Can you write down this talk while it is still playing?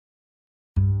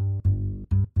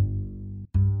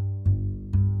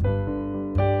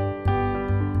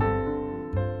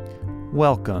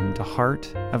Welcome to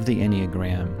Heart of the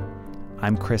Enneagram.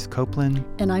 I'm Chris Copeland.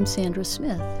 And I'm Sandra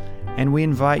Smith. And we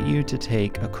invite you to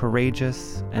take a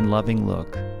courageous and loving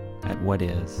look at what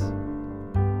is.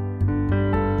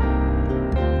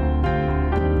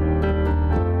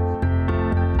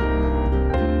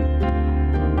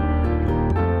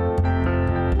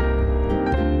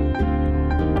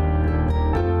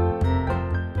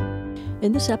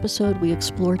 In this episode, we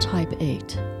explore Type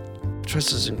 8.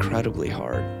 Trust is incredibly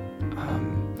hard.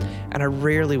 And I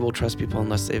rarely will trust people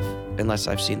unless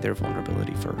I've seen their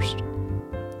vulnerability first.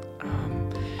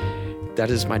 That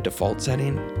is my default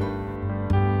setting.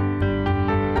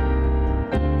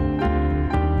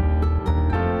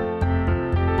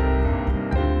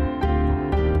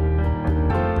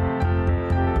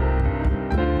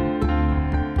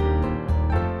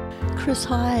 Chris,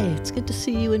 hi. It's good to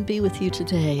see you and be with you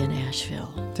today in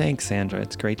Asheville. Thanks, Sandra.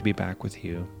 It's great to be back with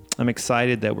you. I'm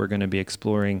excited that we're going to be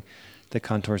exploring the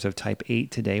contours of Type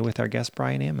 8 today with our guest,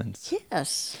 Brian Ammons.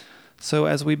 Yes. So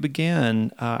as we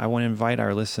begin, I want to invite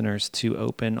our listeners to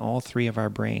open all three of our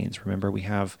brains. Remember, we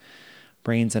have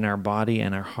brains in our body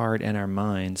and our heart and our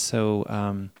mind. So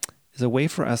as a way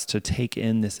for us to take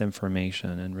in this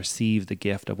information and receive the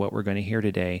gift of what we're going to hear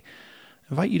today,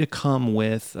 I invite you to come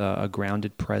with a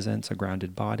grounded presence, a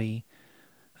grounded body,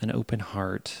 an open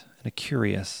heart, and a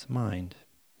curious mind.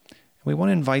 We want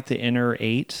to invite the inner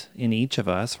 8 in each of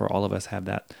us, for all of us have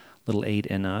that little 8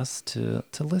 in us, to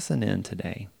listen in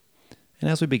today. And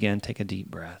as we begin, take a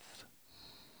deep breath.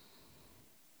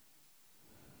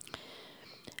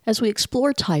 As we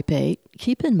explore Type 8,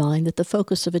 keep in mind that the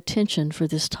focus of attention for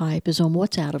this type is on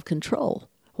what's out of control,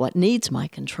 what needs my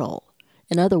control.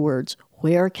 In other words,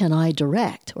 where can I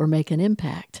direct or make an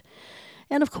impact?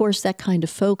 And of course, that kind of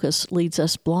focus leads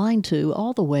us blind to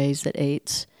all the ways that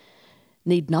 8s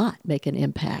need not make an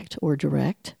impact or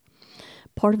direct.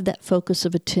 Part of that focus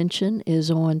of attention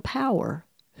is on power.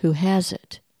 Who has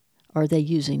it? Are they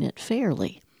using it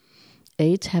fairly?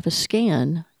 8s have a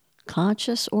scan,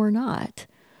 conscious or not,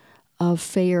 of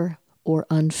fair or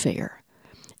unfair.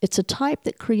 It's a type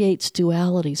that creates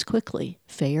dualities quickly.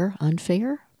 Fair,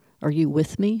 unfair? Are you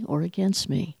with me or against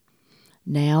me?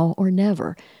 Now or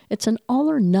never. It's an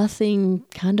all or nothing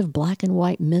kind of black and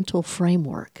white mental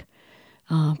framework.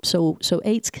 So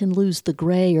 8s can lose the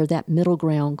gray or that middle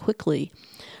ground quickly.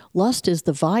 Lust is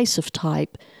the vice of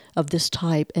this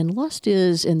type, and lust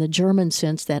is, in the German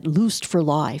sense, that Lust for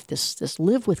life, this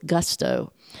live with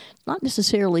gusto. Not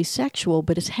necessarily sexual,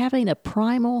 but it's having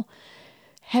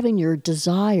your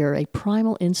desire, a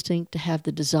primal instinct to have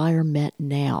the desire met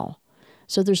now.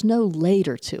 So there's no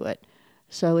later to it.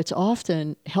 So it's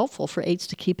often helpful for 8s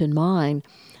to keep in mind,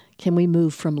 can we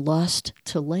move from lust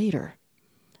to later?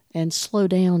 And slow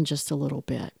down just a little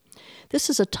bit. This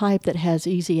is a type that has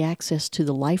easy access to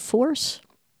the life force.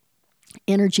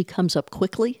 Energy comes up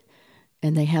quickly,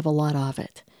 and they have a lot of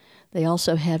it. They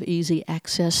also have easy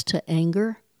access to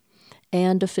anger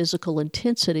and to physical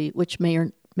intensity, which may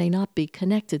or may not be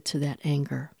connected to that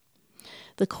anger.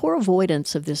 The core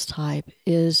avoidance of this type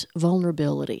is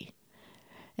vulnerability.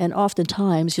 And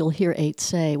oftentimes you'll hear 8s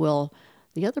say, well,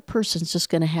 the other person's just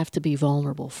going to have to be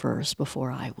vulnerable first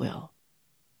before I will.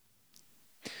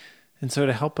 And so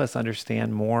to help us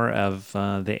understand more of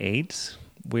the 8s,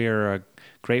 we're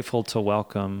grateful to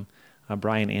welcome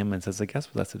Brian Ammons as a guest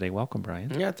with us today. Welcome,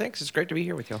 Brian. Yeah, thanks. It's great to be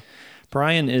here with you.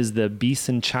 Brian is the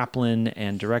Beeson Chaplain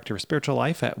and Director of Spiritual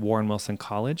Life at Warren Wilson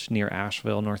College near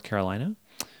Asheville, North Carolina.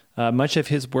 Much of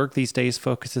his work these days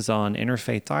focuses on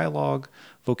interfaith dialogue,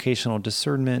 vocational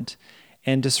discernment,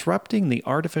 and disrupting the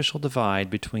artificial divide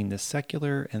between the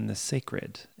secular and the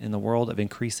sacred in the world of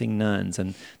increasing nones,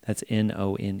 and that's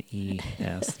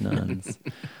N-O-N-E-S, nuns.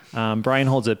 Brian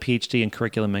holds a PhD in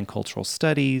curriculum and cultural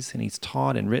studies, and he's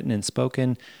taught and written and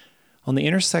spoken on the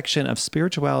intersection of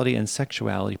spirituality and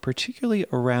sexuality, particularly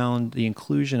around the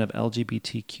inclusion of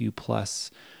LGBTQ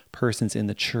plus persons in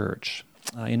the church,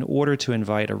 in order to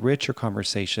invite a richer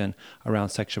conversation around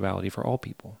sexuality for all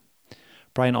people.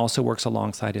 Brian also works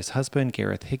alongside his husband,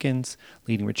 Gareth Higgins,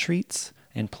 leading retreats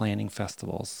and planning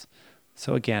festivals.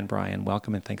 So again, Brian,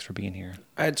 welcome and thanks for being here.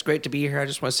 It's great to be here. I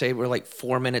just want to say we're like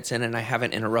 4 minutes in and I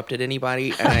haven't interrupted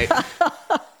anybody. And I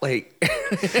like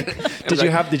Did you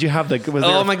have the was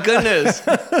there oh my goodness.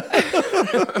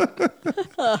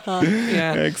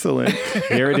 Yeah. Excellent.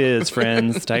 There it is,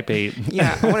 friends. Type 8.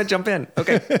 Yeah, I want to jump in.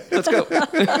 Okay, let's go.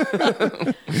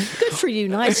 Good for you.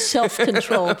 Nice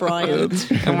self-control, Brian.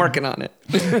 I'm working on it.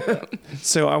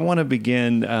 So I want to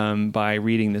begin by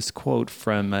reading this quote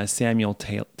from Samuel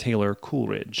Taylor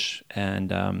Coleridge,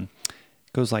 and it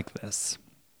goes like this.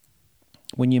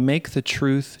 When you make the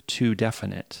truth too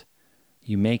definite,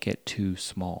 you make it too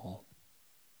small.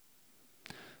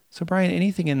 So Brian,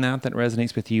 anything in that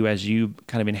resonates with you as you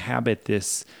kind of inhabit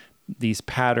these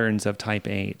patterns of type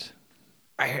 8?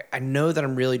 I know that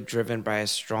I'm really driven by a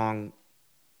strong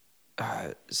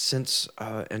sense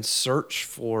and search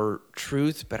for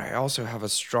truth, but I also have a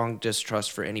strong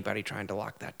distrust for anybody trying to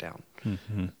lock that down.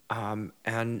 Mm-hmm.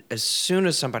 And as soon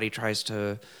as somebody tries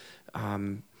to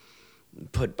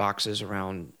put boxes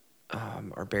around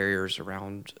or barriers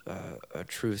around a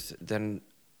truth, then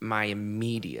my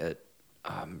immediate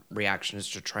reaction is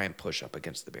to try and push up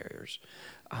against the barriers.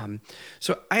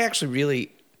 So I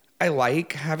actually I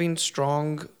like having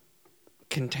strong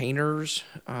containers,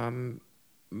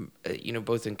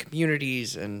 both in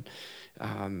communities and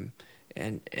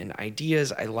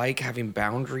ideas. I like having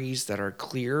boundaries that are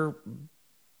clear,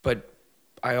 but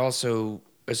I also,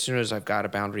 as soon as I've got a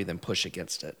boundary, then push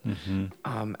against it. Mm-hmm.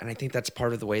 And I think that's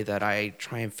part of the way that I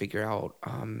try and figure out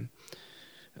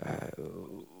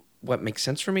what makes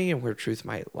sense for me and where truth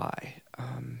might lie.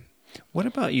 What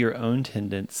about your own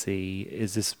tendency?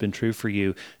 Is this been true for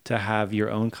you to have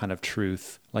your own kind of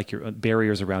truth, like your own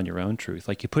barriers around your own truth?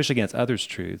 Like you push against others'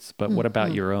 truths, but what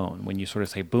about your own? When you sort of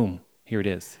say, boom, here it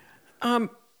is. You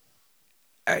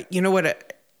know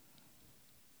what?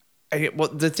 Well,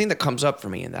 the thing that comes up for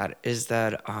me in that is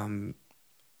that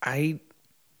I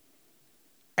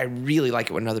really like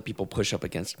it when other people push up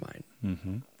against mine.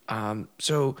 Mm-hmm.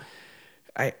 So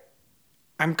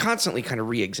I'm constantly kind of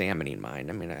re-examining mine.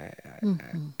 I mean,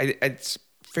 it's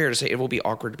fair to say it will be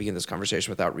awkward to be in this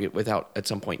conversation without at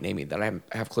some point naming that I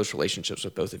have close relationships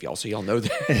with both of y'all, so y'all know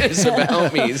this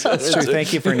about me. So that's true.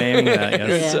 Thank you for naming that.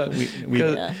 Yes.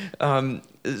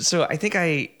 So I think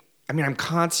I'm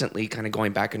constantly kind of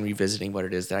going back and revisiting what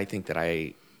it is that I think that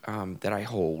I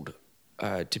hold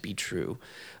to be true,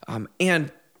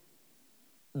 and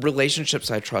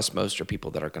relationships I trust most are people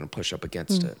that are going to push up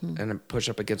against it and push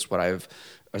up against what I've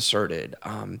asserted.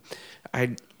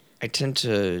 I tend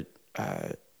to,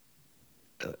 I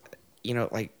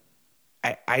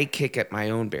kick at my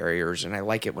own barriers, and I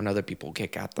like it when other people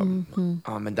kick at them.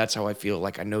 And that's how I feel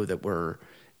like I know that we're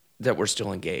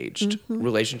still engaged.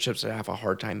 Relationships that I have a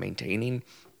hard time maintaining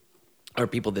are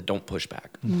people that don't push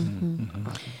back.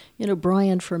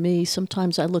 Brian, for me,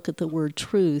 sometimes I look at the word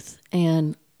truth,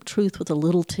 and truth with a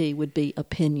little t would be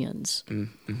opinions.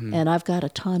 And I've got a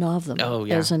ton of them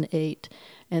as an 8.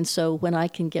 And so when I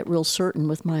can get real certain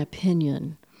with my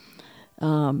opinion,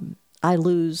 I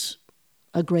lose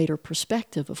a greater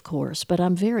perspective, of course, but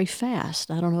I'm very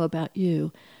fast, I don't know about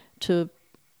you, to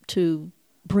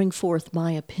bring forth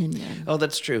my opinion. Oh,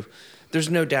 that's true.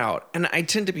 There's no doubt. And I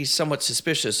tend to be somewhat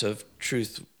suspicious of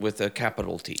truth with a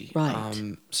capital T.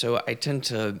 Right. So I tend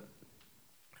to,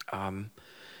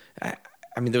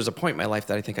 there was a point in my life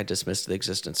that I think I dismissed the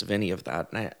existence of any of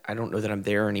that. And I don't know that I'm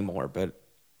there anymore, but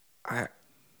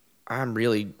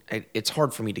it's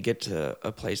hard for me to get to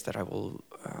a place that I will,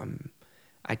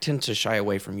 I tend to shy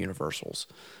away from universals,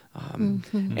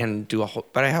 and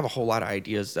but I have a whole lot of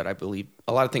ideas that I believe,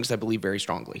 a lot of things I believe very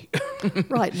strongly.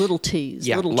 Right. Little T's.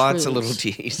 Yeah. Little Lots truths. of little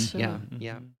T's. So. Yeah.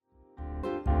 Yeah.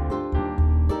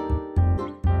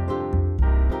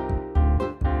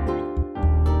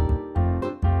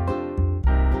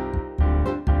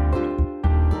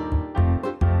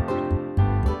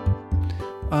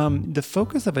 The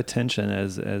focus of attention,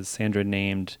 as Sandra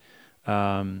named,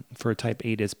 for a type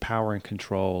 8 is power and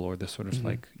control, or the sort of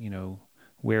like,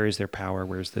 where is their power?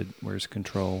 Where's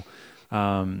control?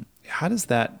 How does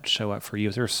that show up for you?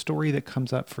 Is there a story that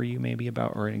comes up for you maybe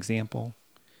about, or an example?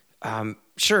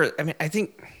 Sure. I mean, I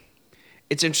think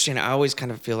it's interesting. I always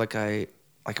kind of feel like I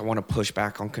want to push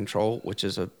back on control, which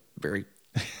is a very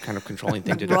kind of controlling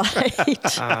thing to do. Right.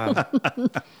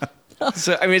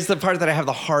 So, I mean, it's the part that I have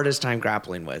the hardest time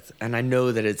grappling with, and I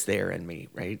know that it's there in me,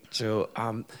 right? So,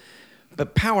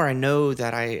 but power, I know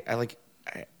that I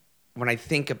when I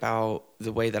think about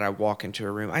the way that I walk into a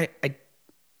room,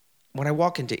 when I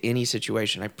walk into any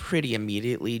situation, I pretty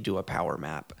immediately do a power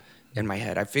map in my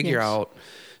head. I figure out,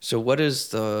 so where's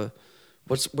the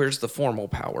formal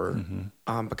power?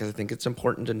 Because I think it's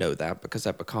important to know that, because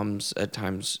that becomes at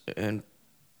times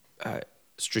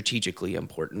strategically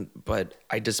important, but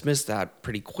I dismiss that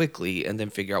pretty quickly and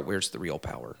then figure out where's the real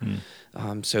power.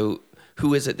 So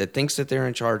who is it that thinks that they're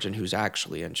in charge and who's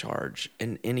actually in charge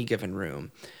in any given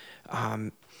room?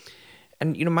 And,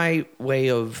 my way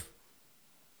of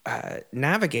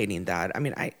navigating that, I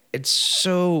mean, it's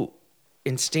so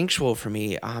instinctual for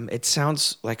me. It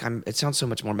sounds so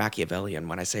much more Machiavellian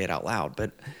when I say it out loud,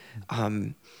 but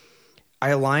I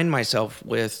align myself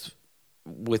with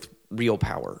real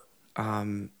power.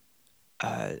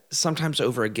 sometimes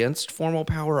over against formal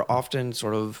power, often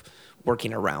sort of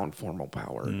working around formal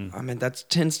power. I mean, that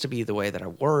tends to be the way that I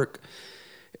work.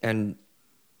 And,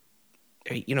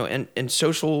 you know, in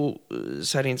social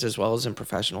settings as well as in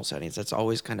professional settings, that's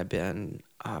always kind of been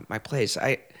my place.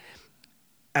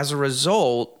 As a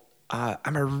result,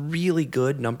 I'm a really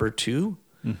good number two.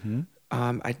 Mm-hmm.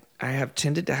 I have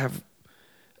tended to have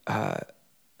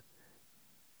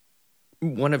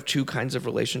one of two kinds of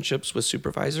relationships with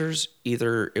supervisors.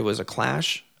 Either it was a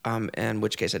clash, in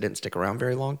which case I didn't stick around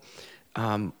very long,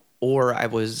 or I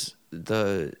was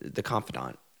the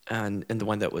confidant and the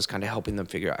one that was kind of helping them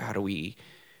figure out how do we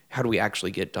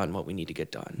actually get done what we need to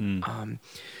get done.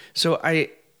 So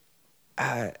I've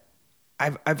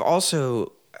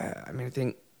also I mean, I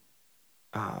think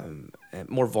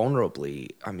more vulnerably,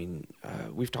 I mean,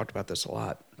 we've talked about this a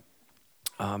lot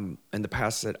in the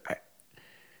past, that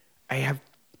I have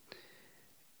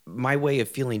my way of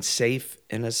feeling safe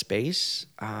in a space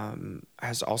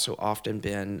has also often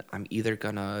been, I'm either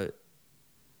gonna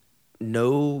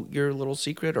know your little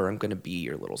secret or I'm gonna be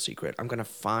your little secret. I'm gonna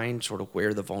find sort of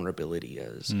where the vulnerability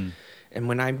is. And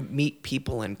when I meet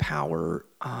people in power,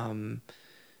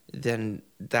 then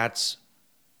that's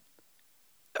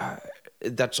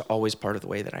always part of the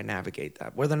way that I navigate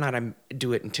that, whether or not I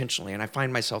do it intentionally. And I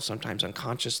find myself sometimes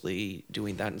unconsciously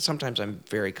doing that. And sometimes I'm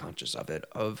very conscious of it,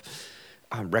 of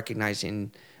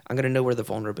recognizing I'm going to know where the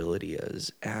vulnerability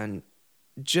is. And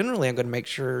generally, I'm going to make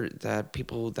sure that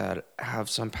people that have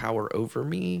some power over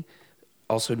me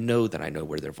also know that I know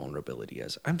where their vulnerability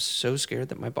is. I'm so scared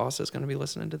that my boss is going to be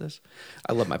listening to this.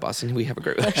 I love my boss and we have a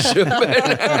great relationship.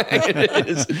 It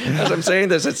is, as I'm saying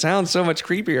this, it sounds so much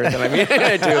creepier than I mean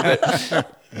I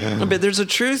do. But there's a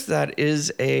truth that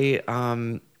is I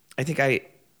think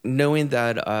knowing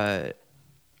that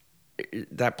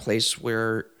that place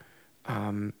where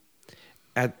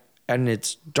at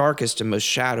its darkest and most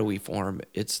shadowy form,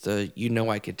 it's the, you know,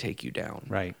 I could take you down.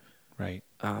 Right.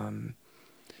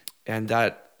 And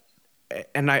I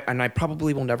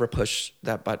probably will never push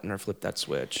that button or flip that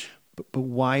switch. But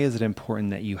why is it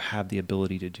important that you have the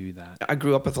ability to do that? I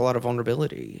grew up with a lot of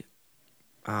vulnerability.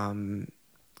 I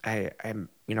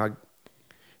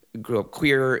grew up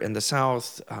queer in the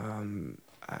South. I'm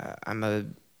a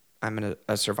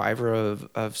survivor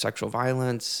of sexual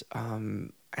violence.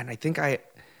 And I think I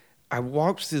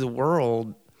walked through the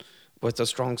world with a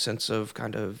strong sense of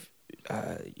kind of,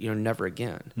 never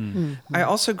again. Mm-hmm. I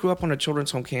also grew up on a children's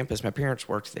home campus. My parents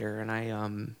worked there,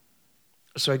 and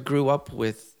so I grew up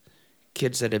with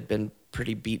kids that had been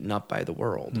pretty beaten up by the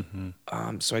world.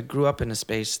 Mm-hmm. So I grew up in a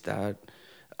space that,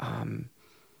 I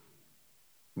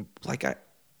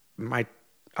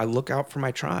look out for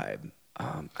my tribe.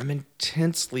 I'm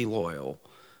intensely loyal,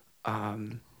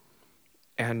 and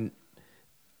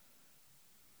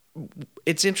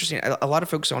it's interesting. A lot of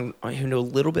folks who know a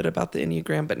little bit about the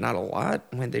Enneagram, but not a lot,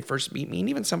 when they first meet me, and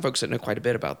even some folks that know quite a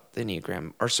bit about the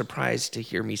Enneagram, are surprised to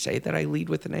hear me say that I lead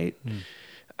with an 8,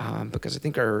 because I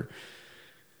think our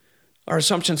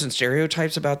assumptions and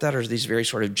stereotypes about that are these very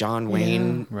sort of John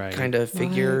Wayne kind of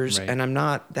figures, and I'm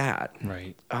not that.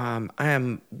 Right. I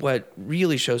am what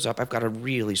really shows up. I've got a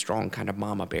really strong kind of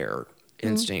mama bear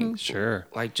instinct. Mm-hmm. Sure.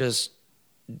 Like, just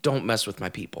don't mess with my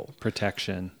people.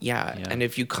 Protection. Yeah. And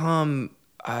if you come,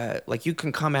 you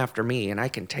can come after me and I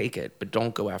can take it, but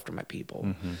don't go after my people.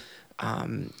 Mm-hmm.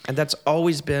 And that's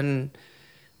always been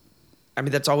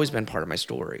part of my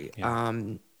story. Yeah.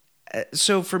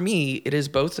 So for me, it is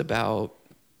both about,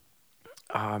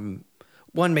 one,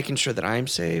 making sure that I'm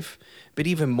safe, but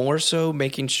even more so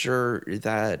making sure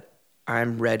that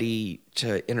I'm ready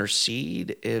to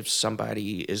intercede if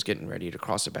somebody is getting ready to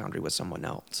cross a boundary with someone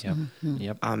else. Yep. Mm-hmm.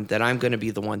 Yep. That I'm going to be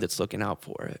the one that's looking out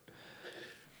for it.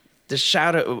 The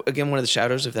shadow, again, one of the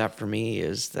shadows of that for me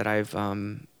is that I've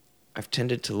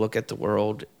tended to look at the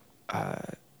world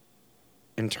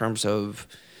in terms of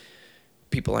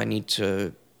people I need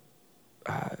to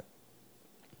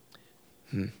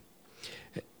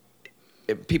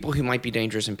people who might be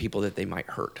dangerous and people that they might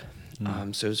hurt.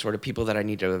 So sort of people that I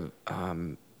need to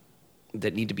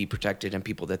that need to be protected and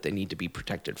people that they need to be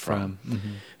protected from.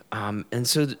 Mm-hmm. And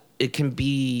so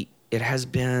it has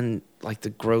been like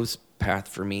the growth path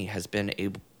for me has been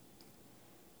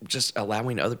just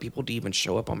allowing other people to even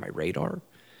show up on my radar,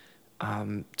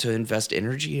 to invest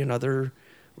energy in other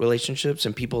relationships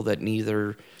and people that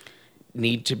neither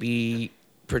need to be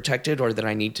protected or that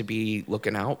I need to be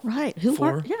looking out for.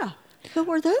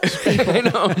 Who are those people? I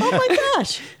know. Oh my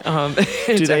gosh.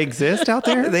 Do they exist out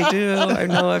there? They do. I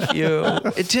know a few.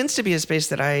 It tends to be a space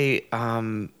that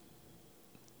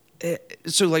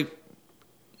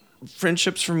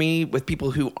friendships for me with people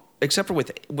who except for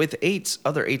with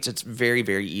other eights, it's very,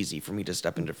 very easy for me to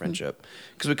step into friendship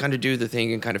because we kind of do the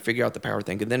thing and kind of figure out the power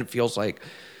thing. And then it feels like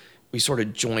we sort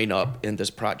of join up in this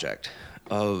project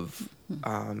of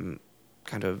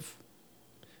kind of,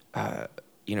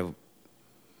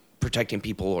 protecting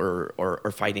people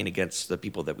or fighting against the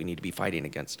people that we need to be fighting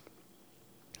against.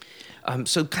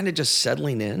 So kind of just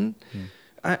settling in.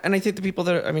 And I think the people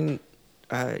that,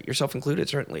 yourself included,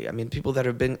 certainly. I mean, people that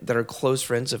are close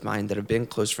friends of mine, that have been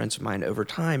close friends of mine over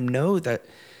time, know that,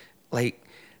 like,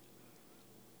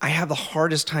 I have the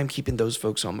hardest time keeping those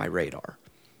folks on my radar.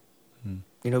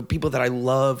 People that I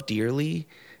love dearly,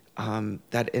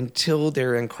 that until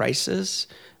they're in crisis,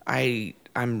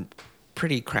 I'm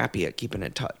pretty crappy at keeping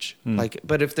in touch.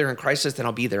 But if they're in crisis, then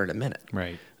I'll be there in a minute.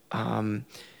 Right. And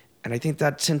I think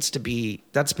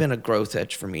that's been a growth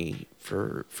edge for me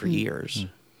for years.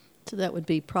 So that would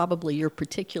be probably your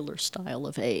particular style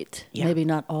of eight. Yeah. Maybe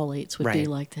not all eights would be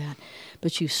like that.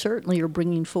 But you certainly are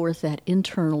bringing forth that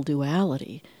internal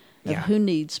duality of who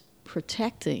needs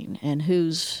protecting and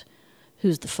who's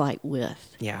the fight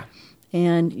with. Yeah.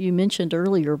 And you mentioned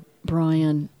earlier,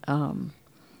 Brian,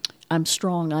 I'm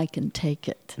strong, I can take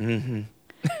it. Mm-hmm.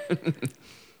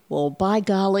 Well, by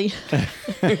golly,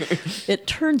 it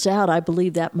turns out I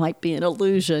believe that might be an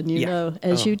illusion,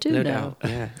 as you do no know.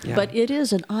 Doubt. Yeah. But it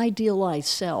is an idealized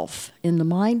self. In the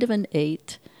mind of an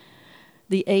eight,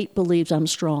 the eight believes I'm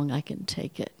strong, I can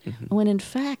take it. When in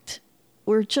fact,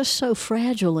 we're just so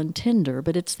fragile and tender,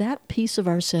 but it's that piece of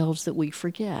ourselves that we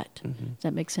forget. Does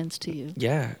that make sense to you?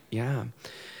 Yeah.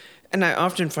 And I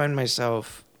often find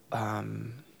myself,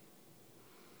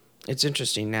 it's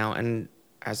interesting now, and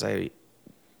as I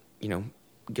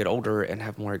get older and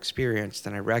have more experience,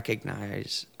 then I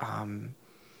recognize,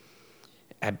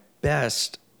 at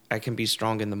best, I can be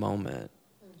strong in the moment.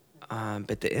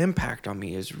 But the impact on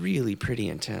me is really pretty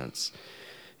intense.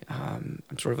 I'm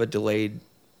sort of a delayed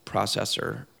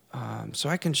processor. So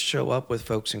I can show up with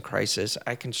folks in crisis.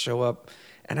 I can show up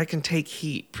and I can take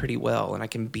heat pretty well and I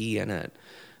can be in it.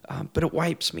 But it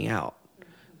wipes me out.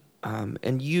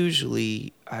 And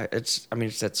usually it's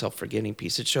that self-forgetting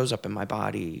piece. It shows up in my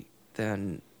body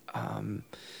then,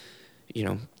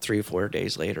 3 or 4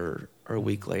 days later or a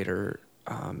week later.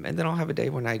 And then I'll have a day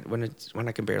when I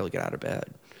can barely get out of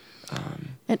bed.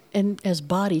 And as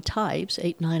body types,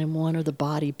 8, 9, and 1 are the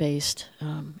body-based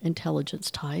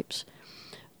intelligence types.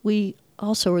 We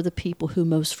also are the people who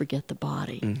most forget the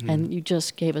body. And you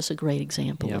just gave us a great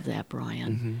example of that,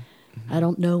 Brian. I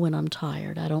don't know when I'm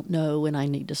tired. I don't know when I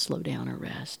need to slow down or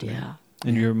rest. Yeah.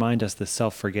 And you remind us the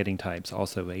self-forgetting types,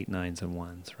 also 8, 9s, and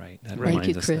 1s, right? That Thank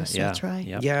you, us Chris. that. That's right.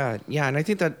 Yep. Yeah. And I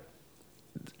think that,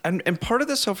 and part of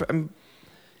the sort of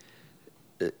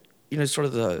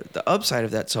the upside of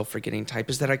that self-forgetting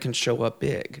type is that I can show up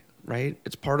big, right?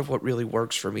 It's part of what really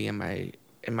works for me in my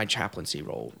chaplaincy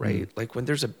role, right? Like when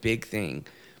there's a big thing,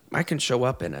 I can show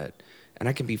up in it and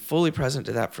I can be fully present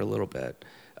to that for a little bit.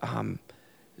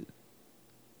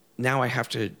 Now I have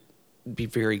to be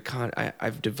very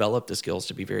I've developed the skills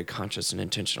to be very conscious and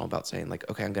intentional about saying, like,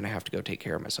 okay, I'm going to have to go take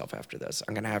care of myself after this.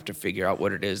 I'm going to have to figure out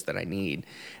what it is that I need.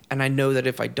 And I know that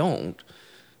if I don't,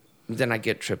 then I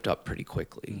get tripped up pretty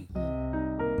quickly.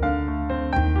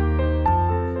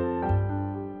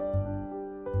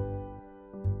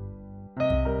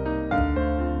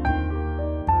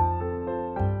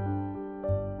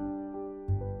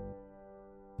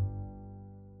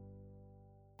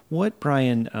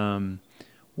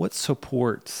 What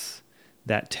supports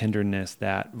that tenderness,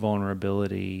 that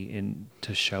vulnerability,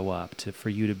 to show up, for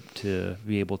you to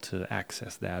be able to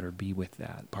access that or be with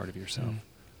that part of yourself?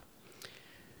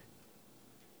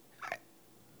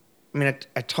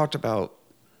 I talked about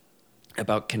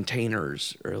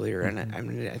containers earlier, and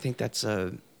I think it's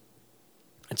a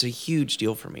huge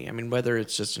deal for me. I mean, whether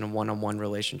it's just in a one-on-one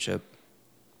relationship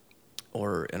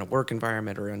or in a work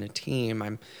environment or in a team,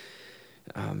 I'm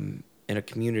in a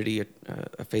community,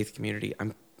 a faith community,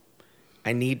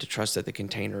 I need to trust that the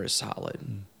container is solid.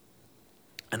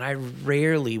 And I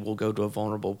rarely will go to a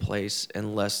vulnerable place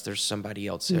unless there's somebody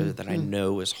else there that I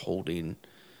know is holding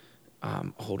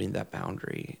that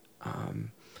boundary.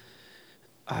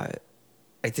 I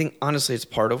think honestly, it's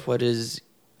part of what is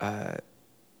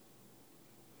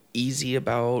easy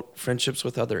about friendships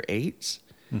with other 8s,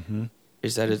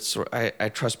 is that I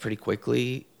trust pretty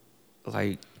quickly,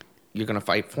 like, you're going to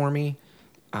fight for me.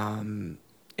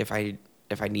 If I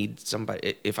need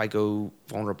somebody, if I go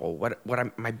vulnerable,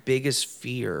 my biggest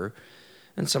fear,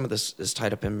 and some of this is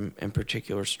tied up in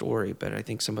particular story, but I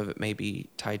think some of it may be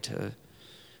tied to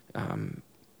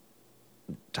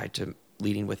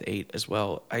leading with 8 as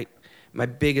well. My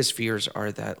biggest fears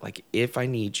are that, like, if I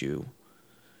need you,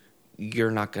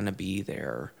 you're not going to be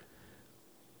there,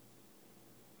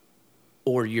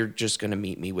 or you're just going to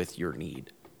meet me with your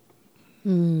need.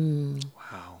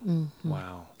 Wow. Mm-hmm.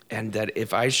 Wow. And that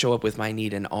if I show up with my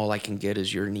need and all I can get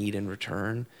is your need in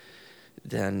return,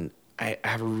 then I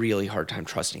have a really hard time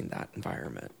trusting that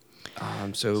environment.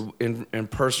 So in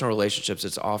personal relationships,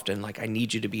 it's often like, I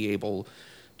need you to be able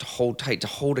to hold tight, to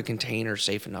hold a container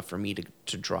safe enough for me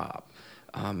to drop.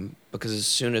 Because as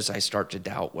soon as I start to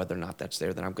doubt whether or not that's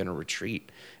there, then I'm going to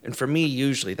retreat. And for me,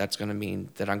 usually that's going to mean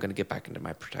that I'm going to get back into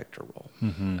my protector role.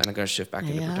 And I'm going to shift back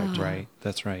into protector. Right.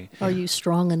 That's right. Are you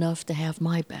strong enough to have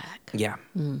my back? Yeah.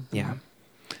 Yeah.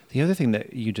 The other thing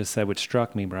that you just said, which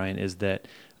struck me, Brian, is that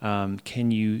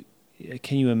can you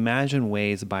imagine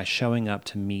ways by showing up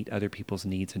to meet other people's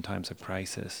needs in times of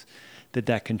crisis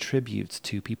that contributes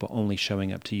to people only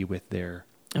showing up to you with their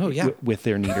with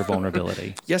their need or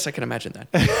vulnerability? Yes, I can imagine that.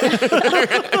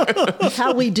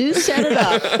 How we do set it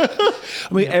up.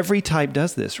 I mean, every type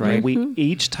does this, right?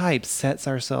 Each type sets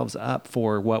ourselves up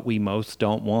for what we most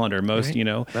don't want or most,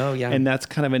 Right. Oh, yeah. And that's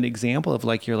kind of an example of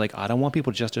like, you're like, I don't want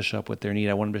people just to show up with their need.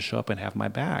 I want them to show up and have my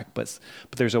back. But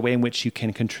there's a way in which you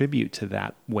can contribute to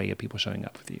that way of people showing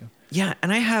up with you. Yeah,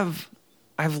 and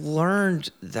I've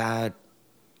learned that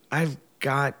I've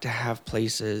got to have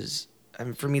places. I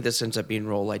mean, for me, this ends up being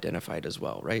role identified as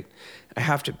well, right? I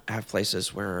have to have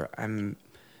places where I'm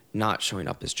not showing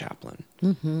up as chaplain.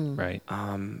 Right.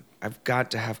 I've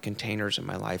got to have containers in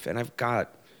my life, and I've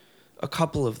got a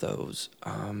couple of those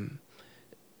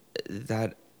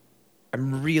that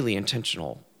I'm really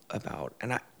intentional about.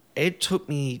 And it took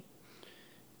me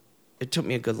a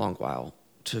good long while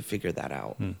to figure that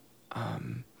out.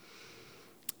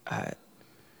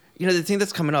 The thing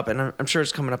that's coming up, and I'm sure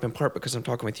it's coming up in part because I'm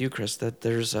talking with you, Chris, that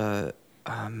there's the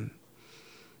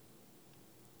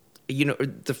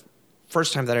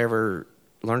first time that I ever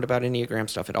learned about Enneagram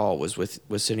stuff at all was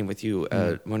sitting with you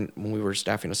when we were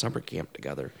staffing a summer camp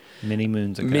together. Many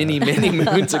moons ago. Many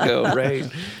moons ago, right?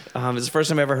 It was the first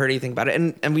time I ever heard anything about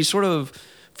it. And we sort of,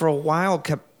 for a while,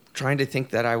 kept trying to think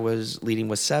that I was leading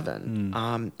with 7.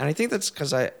 And I think that's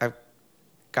because I've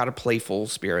got a playful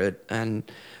spirit.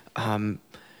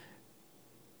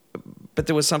 But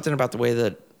there was something about the way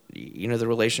that, the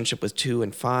relationship with 2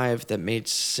 and 5 that made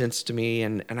sense to me.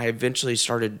 And I eventually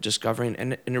started discovering,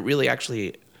 and it really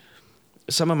actually,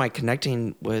 some of my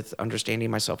connecting with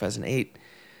understanding myself as an 8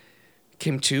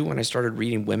 came to when I started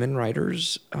reading women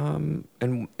writers and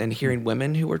hearing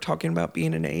women who were talking about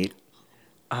being an 8,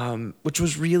 which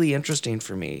was really interesting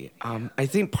for me. I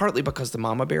think partly because the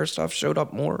mama bear stuff showed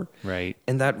up more. Right.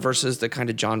 And that versus the kind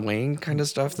of John Wayne kind of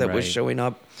stuff that was showing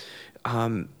up.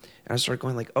 And I started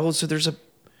going like, oh, so there's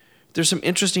some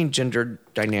interesting gender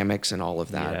dynamics in all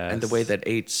of that. Yes. And the way that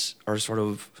 8s are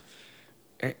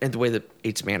and the way that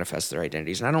 8s manifest their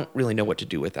identities. And I don't really know what to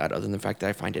do with that other than the fact that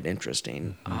I find it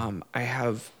interesting. I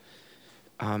have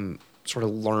sort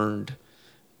of learned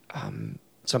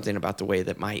something about the way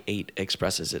that my 8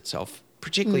 expresses itself,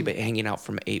 particularly by hanging out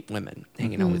with 8 women.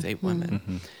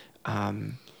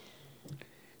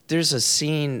 There's a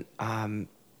scene,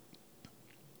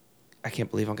 I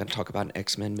can't believe I'm going to talk about an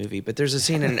X-Men movie, but there's a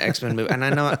scene in an X-Men movie, and I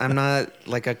know I'm not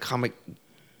like a comic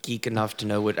geek enough to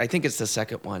know I think it's the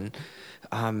second one,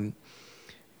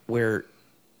 where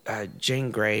Jane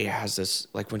Grey has this,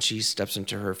 like when she steps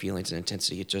into her feelings and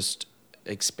intensity, it just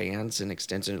expands and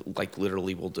extends and like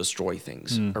literally will destroy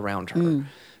things around her.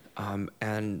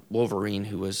 And Wolverine,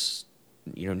 who was,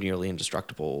 nearly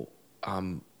indestructible,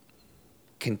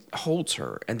 holds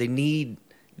her, and they need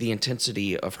the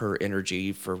intensity of her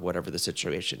energy for whatever the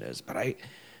situation is. But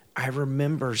I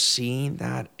remember seeing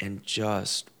that and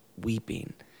just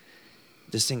weeping.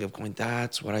 This thing of going,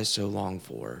 that's what I so long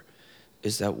for,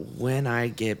 is that when I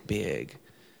get big,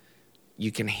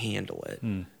 you can handle it.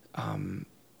 And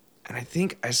I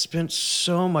think I spent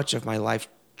so much of my life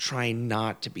trying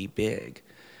not to be big,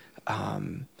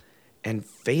 and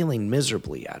failing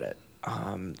miserably at it.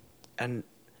 And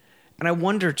I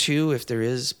wonder, too, if there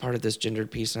is part of this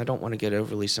gendered piece, and I don't want to get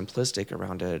overly simplistic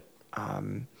around it.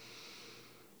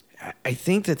 I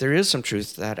think that there is some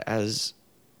truth that as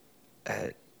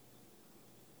a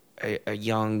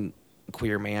young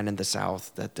queer man in the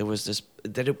South, that there was this,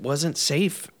 that it wasn't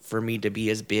safe for me to be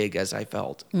as big as I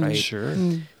felt, right? Sure.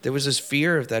 There was this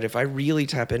fear of that if I really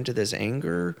tap into this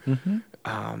anger,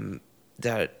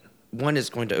 that one is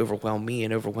going to overwhelm me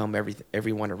and overwhelm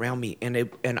everyone around me,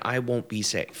 and I won't be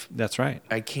safe. That's right.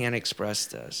 I can't express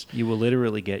this. You will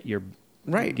literally get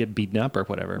get beaten up or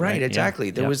whatever. Right, exactly.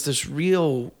 Yeah. There was this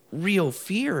real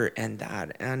fear in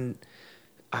that, and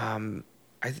a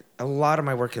lot of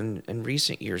my work in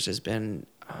recent years has been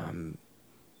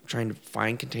trying to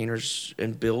find containers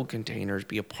and build containers,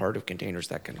 be a part of containers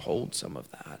that can hold some of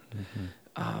that.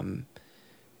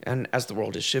 And as the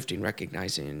world is shifting,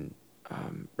 recognizing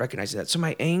that. So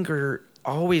my anger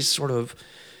always sort of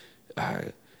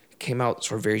came out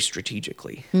sort of very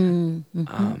strategically. And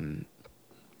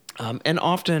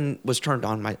often was turned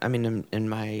on in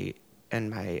my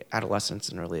adolescence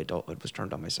and early adulthood was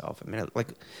turned on myself. I mean,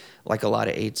 like a lot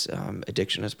of AIDS,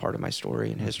 addiction is part of my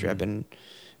story and history. I've been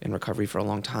in recovery for a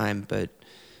long time, but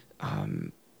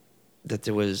that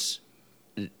there was,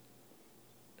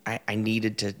 I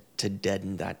needed to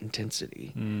deaden that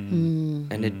intensity,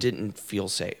 and it didn't feel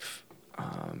safe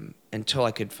until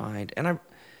I could find. And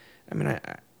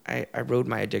I rode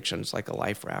my addictions like a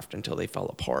life raft until they fell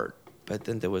apart. But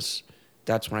then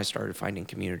that's when I started finding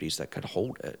communities that could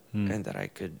hold it and that I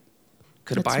could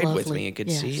That's abide with lovely. me and could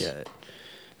Yes. see it,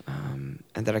 and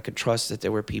that I could trust that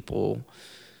there were people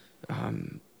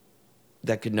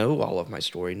that could know all of my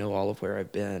story, know all of where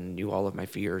I've been, knew all of my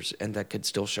fears, and that could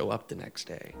still show up the next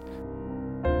day.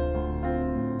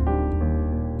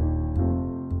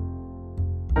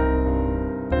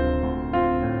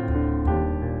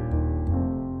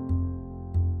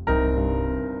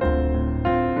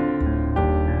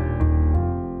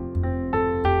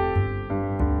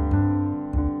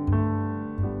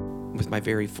 With my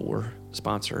very four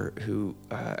sponsor, who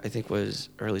I think was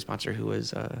early sponsor, who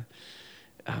was a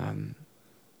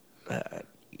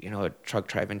truck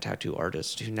driving tattoo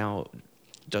artist who now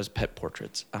does pet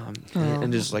portraits,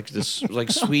 and is like this like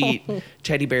sweet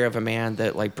teddy bear of a man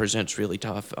that like presents really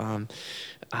tough. And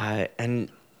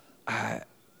I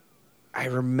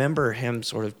remember him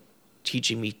sort of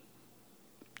teaching me,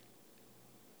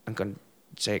 I'm going to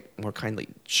say it more kindly,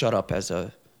 shut up as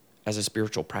a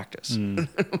spiritual practice.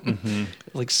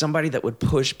 Like somebody that would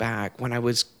push back when I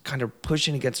was kind of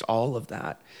pushing against all of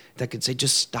that could say,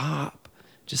 just stop.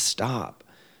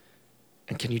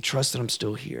 And can you trust that I'm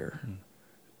still here?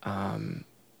 And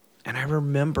I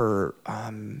remember,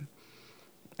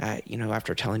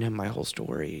 after telling him my whole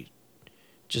story,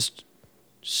 just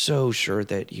so sure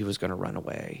that he was going to run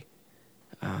away,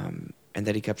 and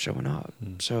that he kept showing up.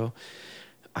 So,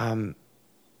 I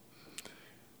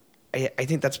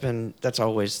think that's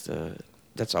always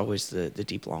the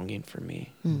deep longing for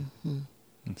me.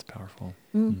 It's powerful.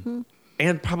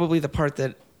 And probably the part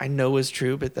that I know is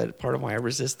true, but that part of why I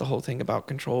resist the whole thing about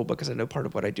control, because I know part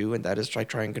of what I do, and that is try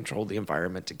and control the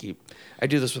environment to keep. I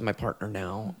do this with my partner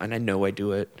now, and I know I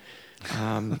do it,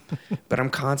 but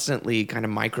I'm constantly kind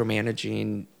of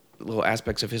micromanaging little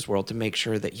aspects of his world to make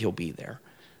sure that he'll be there,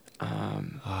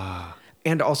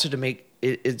 and also to make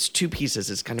it's two pieces.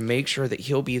 It's kind of make sure that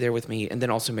he'll be there with me, and then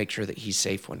also make sure that he's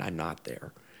safe when I'm not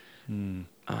there.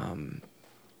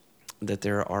 That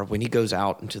there are, when he goes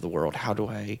out into the world, how do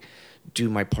I do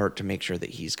my part to make sure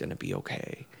that he's going to be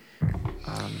okay?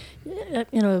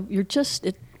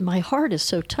 My heart is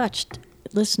so touched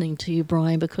listening to you,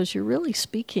 Brian, because you're really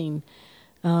speaking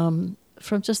from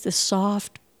just this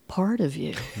soft part of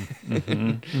you.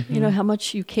 You know, how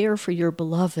much you care for your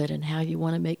beloved and how you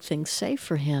want to make things safe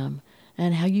for him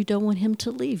and how you don't want him to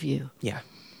leave you. Yeah.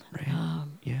 Right.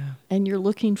 Yeah. And you're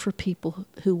looking for people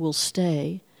who will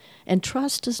stay. And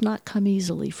trust does not come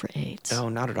easily for AIDS. No,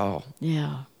 not at all.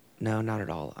 Yeah. No, not at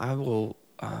all. I will,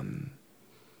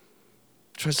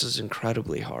 trust is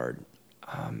incredibly hard.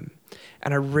 And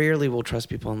I rarely will trust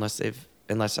people unless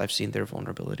I've seen their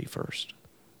vulnerability first.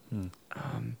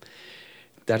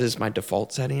 That is my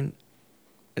default setting.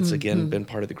 It's again been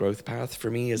part of the growth path for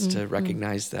me, is to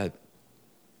recognize that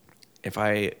if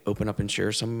I open up and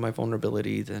share some of my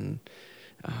vulnerability, then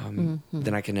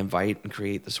I can invite and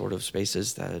create the sort of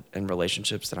spaces and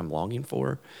relationships that I'm longing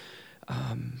for.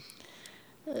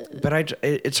 But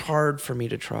it's hard for me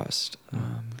to trust.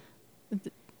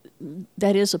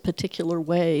 That is a particular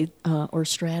way or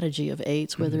strategy of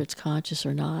AIDS, whether it's conscious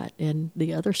or not. And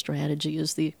the other strategy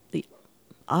is the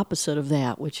opposite of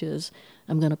that, which is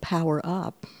I'm going to power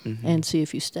up and see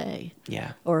if you stay.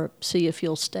 Yeah. Or see if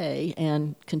you'll stay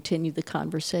and continue the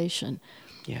conversation.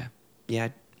 Yeah. Yeah,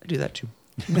 I do that too.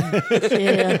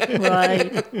 Yeah,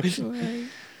 right.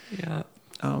 Yeah.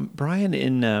 Brian,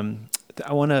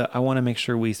 I want to make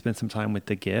sure we spend some time with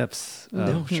the gifts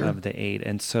of the 8.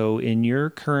 And so in your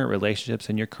current relationships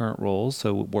and your current roles,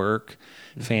 so work,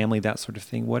 family, that sort of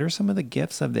thing, what are some of the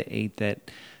gifts of the 8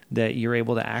 that you're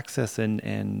able to access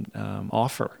and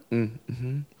offer?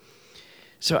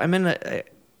 So I'm in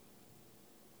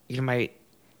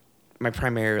my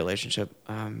primary relationship,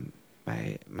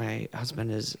 my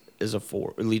husband is a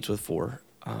 4, leads with 4.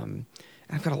 And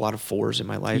I've got a lot of 4s in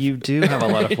my life. You do have a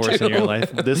lot of 4s in your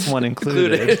life. This one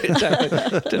included. Exactly.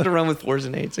 I tend to run with 4s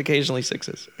and 8s, occasionally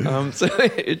 6s. So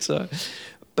it's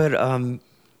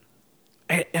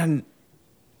and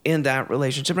in that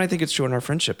relationship, and I think it's true in our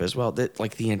friendship as well, that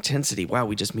like the intensity, wow,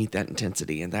 we just meet that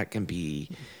intensity, and that can be,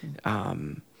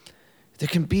 there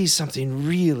can be something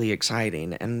really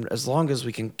exciting. And as long as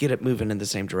we can get it moving in the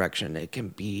same direction, it can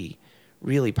be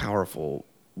really powerful.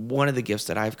 One of the gifts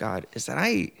that I've got is that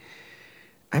I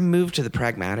moved to the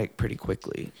pragmatic pretty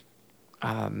quickly.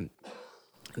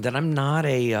 That I'm not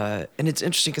and it's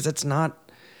interesting because it's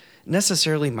not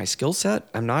necessarily my skill set.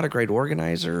 I'm not a great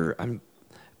organizer.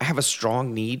 I have a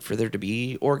strong need for there to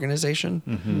be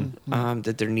organization,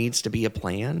 that there needs to be a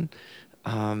plan,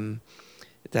 and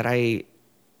I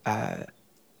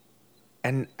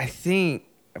think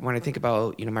when I think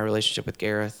about, my relationship with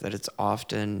Gareth, that it's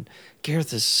often,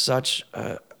 Gareth is such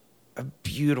a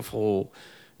beautiful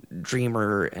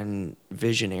dreamer and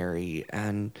visionary.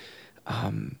 And,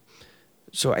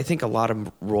 so I think a lot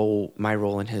of my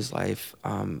role in his life,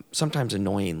 sometimes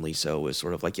annoyingly so, is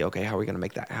sort of like, yeah, okay, how are we going to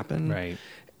make that happen? Right.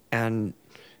 And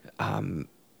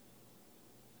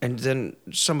then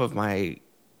some of my,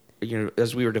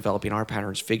 as we were developing our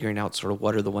patterns, figuring out sort of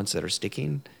what are the ones that are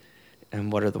sticking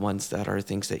and what are the ones that are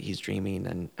things that he's dreaming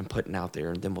and putting out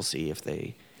there. And then we'll see if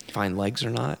they find legs or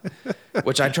not,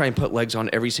 which I try and put legs on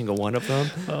every single one of them.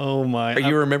 Oh my. Are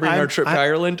you remembering our trip to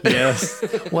Ireland? Yes.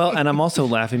 Well, and I'm also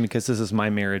laughing because this is my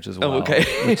marriage as well. Oh, okay.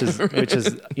 which is,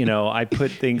 I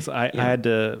put things, I had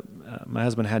to, my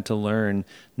husband had to learn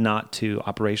not to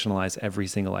operationalize every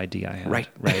single idea I had. Right.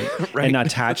 Right. And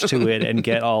attach to it and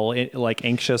get all like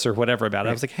anxious or whatever about it.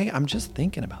 I was like, hey, I'm just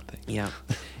thinking about things. Yeah.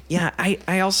 Yeah.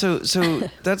 I also, so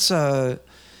that's, I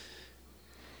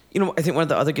think one of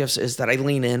the other gifts is that I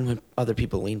lean in when other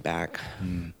people lean back.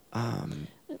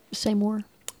 Say more.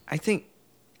 I think,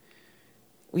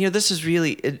 this is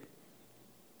really,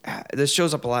 this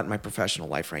shows up a lot in my professional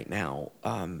life right now.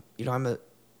 I'm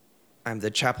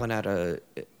the chaplain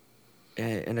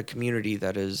in a community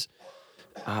that is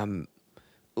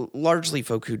largely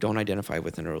folk who don't identify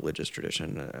within a religious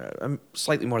tradition.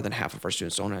 Slightly more than half of our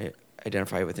students don't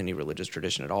identify with any religious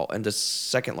tradition at all, and the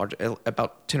second large,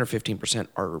 about 10 or 15%,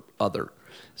 are other.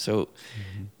 So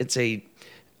it's this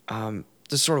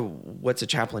sort of what's a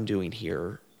chaplain doing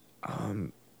here.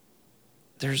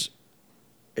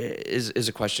 Is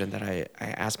a question that I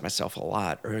ask myself a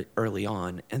lot early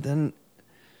on, and then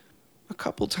a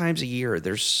couple times a year,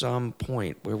 there's some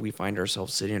point where we find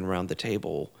ourselves sitting around the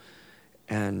table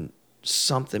and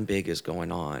something big is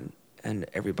going on, and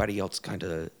everybody else kind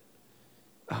of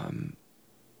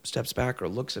steps back or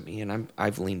looks at me, and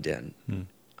I've leaned in.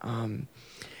 And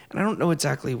I don't know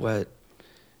exactly what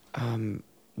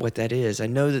that is. I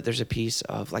know that there's a piece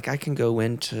of like I can go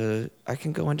into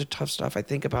tough stuff. I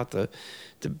think about the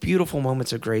beautiful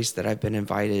moments of grace that I've been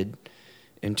invited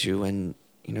into, and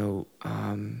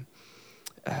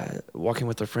walking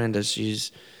with a friend as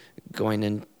she's going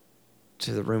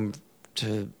into the room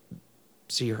to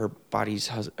see her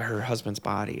husband's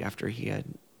body after he had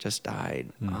just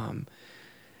died.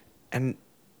 And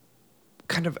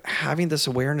kind of having this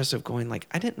awareness of going like,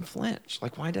 I didn't flinch.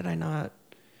 Like, why did I not?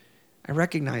 I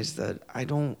recognize that I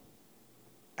don't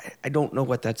know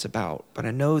what that's about, but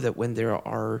I know that when there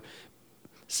are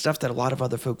stuff that a lot of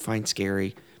other folk find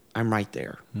scary, I'm right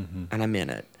there and I'm in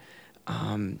it.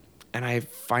 And I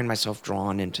find myself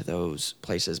drawn into those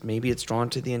places. Maybe it's drawn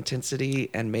to the intensity,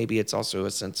 and maybe it's also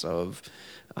a sense of,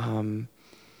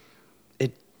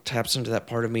 it taps into that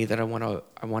part of me that I want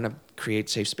to create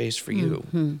safe space for you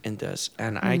in this.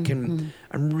 And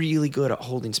I'm really good at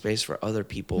holding space for other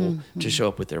people to show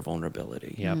up with their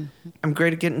vulnerability. Yep. I'm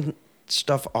great at getting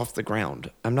stuff off the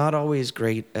ground. I'm not always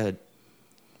great at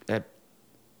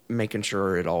making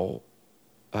sure it all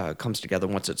comes together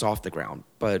once it's off the ground.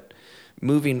 But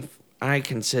I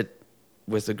can sit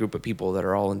with a group of people that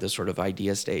are all in this sort of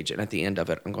idea stage, and at the end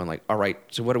of it, I'm going like, all right,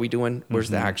 so what are we doing?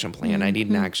 Where's the action plan? I need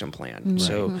an action plan.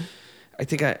 So I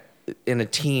think in a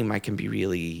team, I can be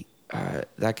really,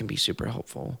 that can be super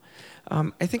helpful.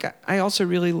 I think I also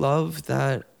really love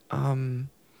that,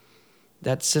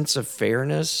 that sense of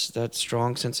fairness, that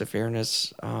strong sense of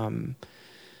fairness,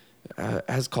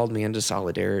 has called me into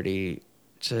solidarity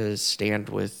to stand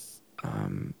with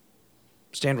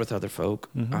other folk.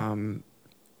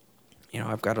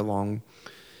 I've got a long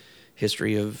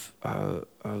history of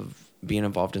being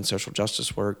involved in social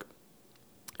justice work,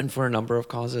 and for a number of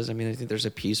causes. I mean, I think there's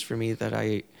a piece for me that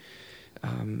I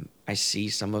see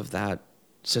some of that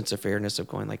sense of fairness of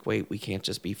going like, wait, we can't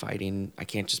just be fighting. I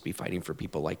can't just be fighting for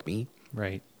people like me.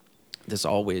 Right. This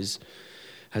always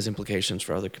has implications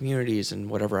for other communities, and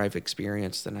whatever I've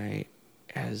experienced, then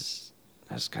has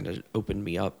kind of opened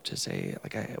me up to say,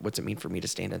 like, what's it mean for me to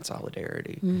stand in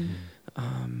solidarity?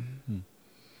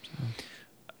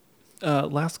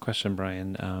 Last question,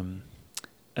 Brian.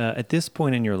 At this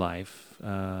point in your life,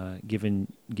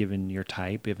 given your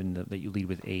type, given that you lead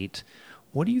with 8,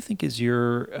 what do you think is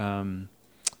your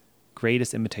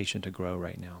greatest invitation to grow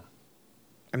right now?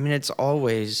 I mean, it's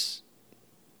always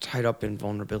tied up in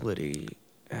vulnerability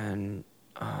and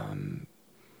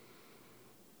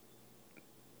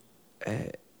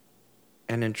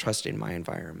in trusting my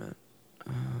environment.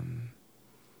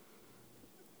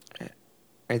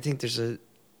 I think the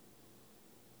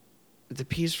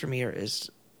piece for me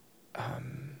is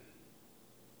kind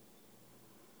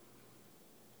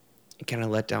of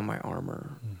let down my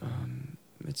armor.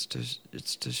 It's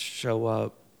to show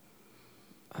up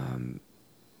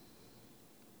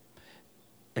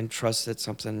and trust that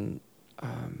something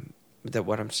that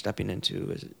what I'm stepping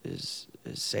into is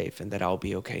safe, and that I'll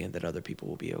be okay, and that other people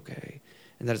will be okay,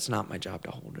 and that it's not my job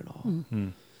to hold it all. Mm-hmm.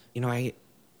 You know, I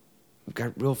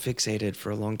got real fixated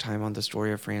for a long time on the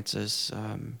story of Francis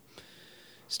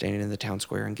standing in the town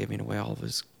square and giving all of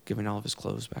his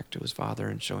clothes back to his father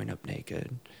and showing up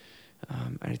naked.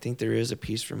 And I think there is a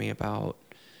piece for me about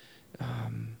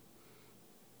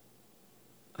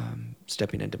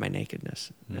stepping into my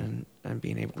nakedness and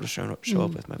being able to show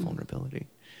up with my vulnerability.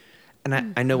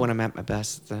 And I know when I'm at my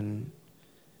best, then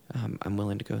I'm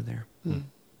willing to go there. Yeah.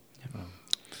 Wow.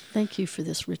 Thank you for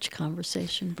this rich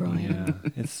conversation,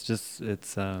 Brian. Yeah,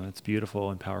 it's beautiful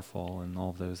and powerful, and all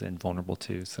of those, and vulnerable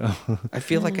too. So I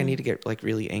feel like I need to get like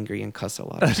really angry and cuss a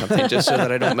lot or something, just so that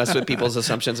I don't mess with people's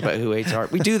assumptions about who 8s are.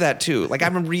 We do that too. Like,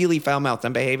 I'm really foul-mouthed.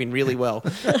 I'm behaving really well.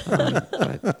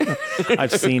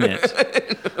 I've seen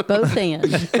it. Both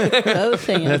ends.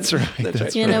 That's right. That's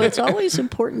right. You know, it's always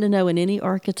important to know in any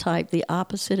archetype, the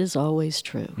opposite is always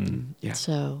true. Yeah.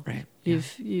 So right.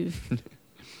 You've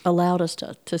allowed us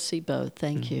to see both.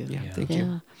 Thank you. Yeah. Thank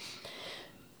you.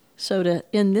 So to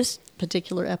end this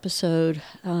particular episode,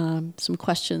 some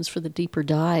questions for the deeper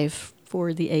dive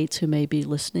for the 8s who may be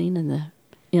listening, and the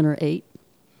inner 8.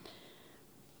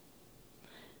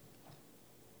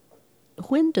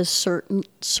 When does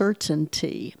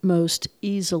certainty most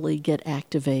easily get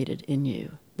activated in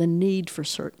you? The need for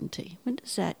certainty. When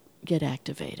does that get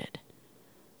activated?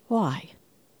 Why?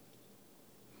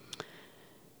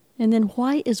 And then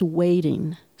why is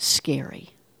waiting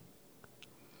scary?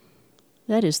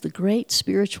 That is the great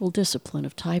spiritual discipline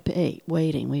of type 8,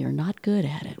 waiting. We are not good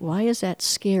at it. Why is that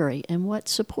scary? And what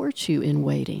supports you in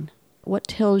waiting? What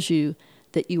tells you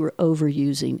that you are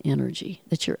overusing energy,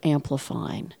 that you're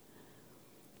amplifying?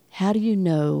 How do you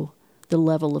know the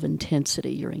level of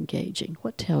intensity you're engaging?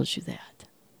 What tells you that?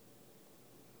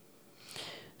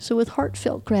 So with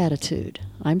heartfelt gratitude,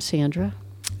 I'm Sandra.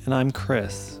 And I'm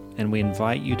Chris, and we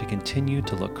invite you to continue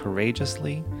to look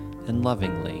courageously and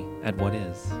lovingly at what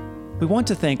is. We want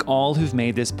to thank all who've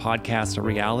made this podcast a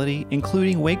reality,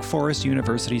 including Wake Forest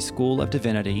University School of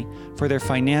Divinity, for their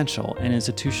financial and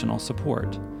institutional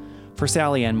support, for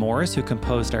Sally Ann Morris, who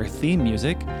composed our theme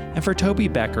music, and for Toby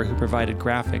Becker, who provided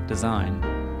graphic design.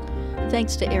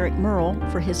 Thanks to Eric Merle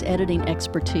for his editing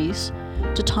expertise,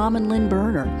 to Tom and Lynn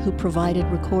Berner, who provided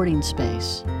recording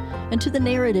space, and to the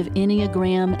Narrative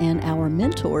Enneagram and our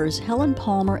mentors, Helen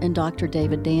Palmer and Dr.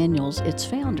 David Daniels, its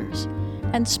founders.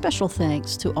 And special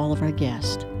thanks to all of our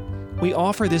guests. We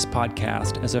offer this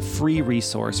podcast as a free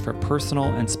resource for personal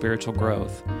and spiritual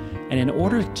growth. And in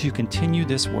order to continue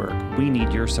this work, we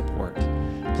need your support.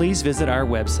 Please visit our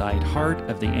website,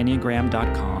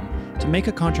 heartoftheenneagram.com, to make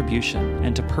a contribution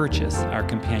and to purchase our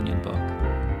companion book.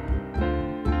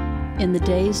 In the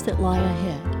days that lie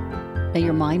ahead, may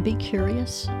your mind be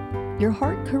curious, your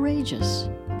heart courageous,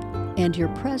 and your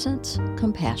presence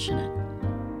compassionate.